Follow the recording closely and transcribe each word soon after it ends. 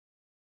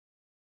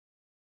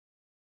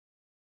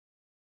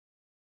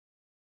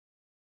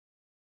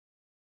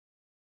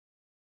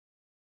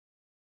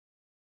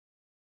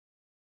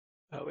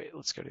Oh wait,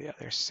 let's go to the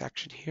other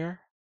section here.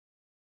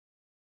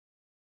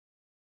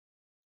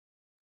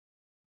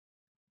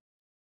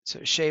 So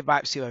shave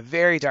biopsy of a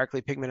very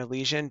darkly pigmented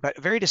lesion, but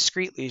a very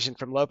discrete lesion.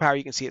 From low power,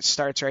 you can see it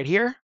starts right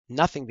here,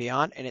 nothing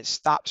beyond, and it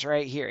stops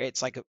right here.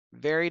 It's like a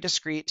very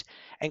discrete,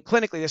 and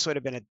clinically this would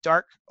have been a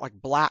dark, like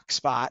black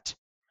spot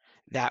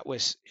that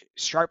was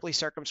sharply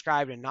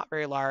circumscribed and not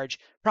very large,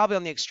 probably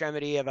on the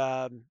extremity of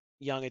a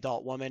young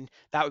adult woman.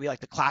 That would be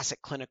like the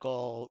classic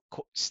clinical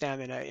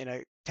stem in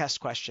a test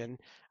question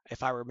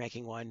if I were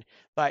making one.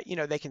 But you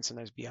know, they can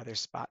sometimes be other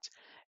spots.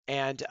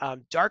 And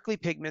darkly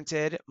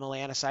pigmented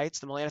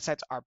melanocytes. The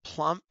melanocytes are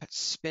plump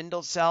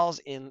spindle cells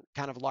in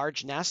kind of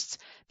large nests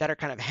that are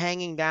kind of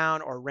hanging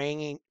down or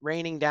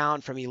raining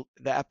down from the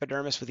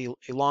epidermis with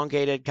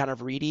elongated kind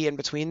of reedy in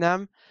between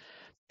them.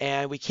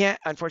 And we can't,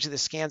 unfortunately, the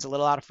scan's a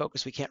little out of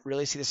focus. We can't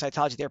really see the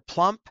cytology. They're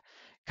plump,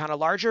 kind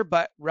of larger,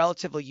 but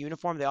relatively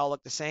uniform. They all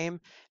look the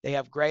same. They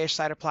have grayish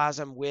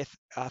cytoplasm with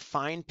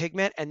fine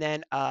pigment, and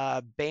then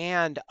a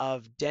band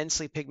of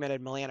densely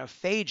pigmented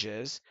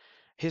melanophages,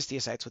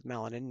 histiocytes with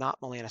melanin, not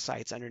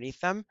melanocytes underneath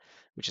them,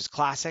 which is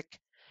classic.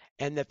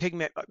 And the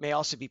pigment may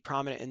also be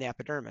prominent in the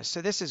epidermis.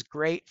 So this is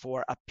great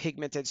for a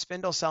pigmented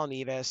spindle cell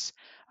nevus,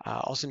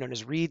 also known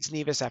as Reed's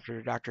nevus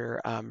after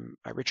Dr.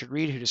 Richard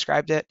Reed, who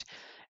described it.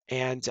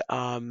 And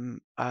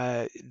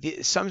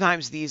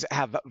sometimes these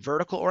have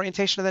vertical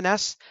orientation of the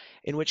nests,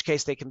 in which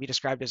case they can be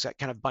described as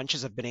kind of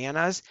bunches of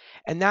bananas.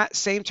 And that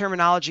same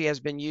terminology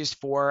has been used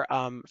for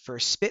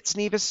Spitz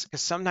nevus,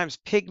 because sometimes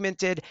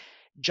pigmented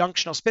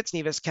junctional Spitz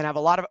nevus can have a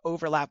lot of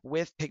overlap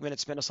with pigmented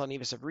spindle cell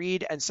nevus of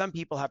Reed, and some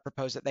people have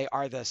proposed that they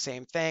are the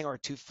same thing or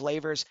two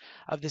flavors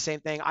of the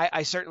same thing.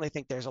 I certainly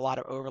think there's a lot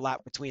of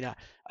overlap between a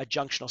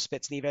junctional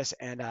Spitz nevus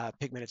and a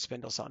pigmented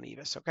spindle cell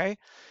nevus. Okay.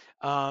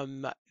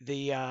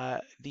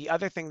 The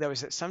other thing though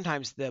is that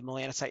sometimes the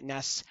melanocyte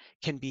nests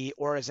can be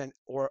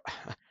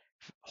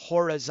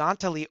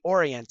horizontally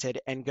oriented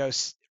and go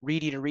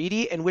reedy to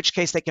reedy, in which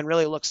case they can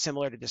really look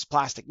similar to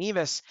dysplastic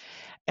nevus.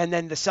 And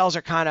then the cells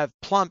are kind of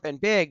plump and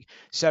big,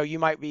 so you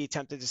might be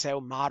tempted to say, oh,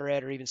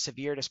 moderate or even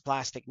severe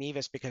dysplastic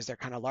nevus because they're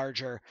kind of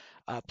larger,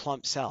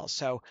 plump cells.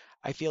 So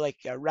I feel like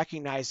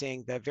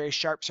recognizing the very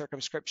sharp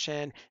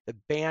circumscription, the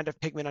band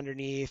of pigment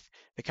underneath,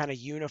 the kind of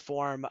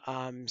uniform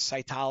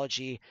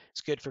cytology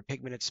is good for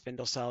pigmented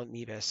spindle cell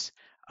nevus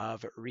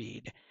of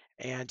Reed.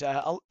 And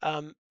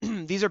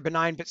these are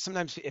benign, but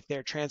sometimes if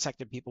they're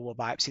transected, people will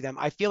biopsy them.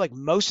 I feel like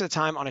most of the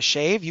time on a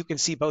shave, you can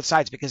see both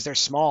sides because they're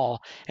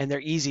small and they're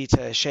easy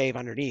to shave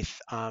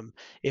underneath.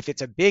 If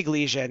it's a big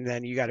lesion,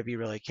 then you got to be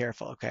really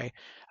careful, okay,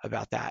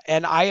 about that.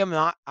 And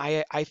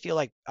I feel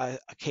like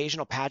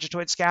occasional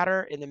pagetoid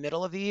scatter in the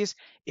middle of these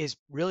is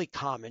really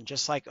common,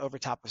 just like over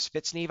top of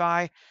Spitz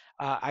nevi.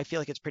 I feel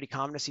like it's pretty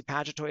common to see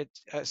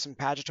some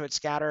pagetoid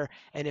scatter.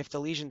 And if the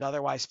lesion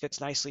otherwise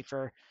fits nicely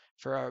for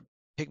a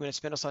pigmented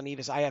spindle cell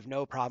nevus, I have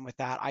no problem with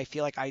that. I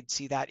feel like I'd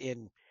see that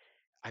in,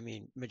 I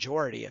mean,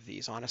 majority of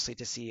these, honestly,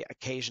 to see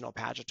occasional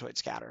pagetoid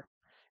scatter.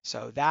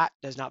 So that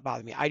does not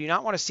bother me. I do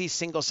not want to see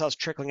single cells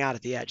trickling out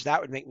at the edge.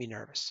 That would make me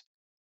nervous.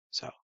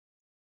 So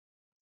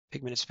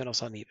pigmented spindle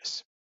cell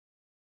nevus.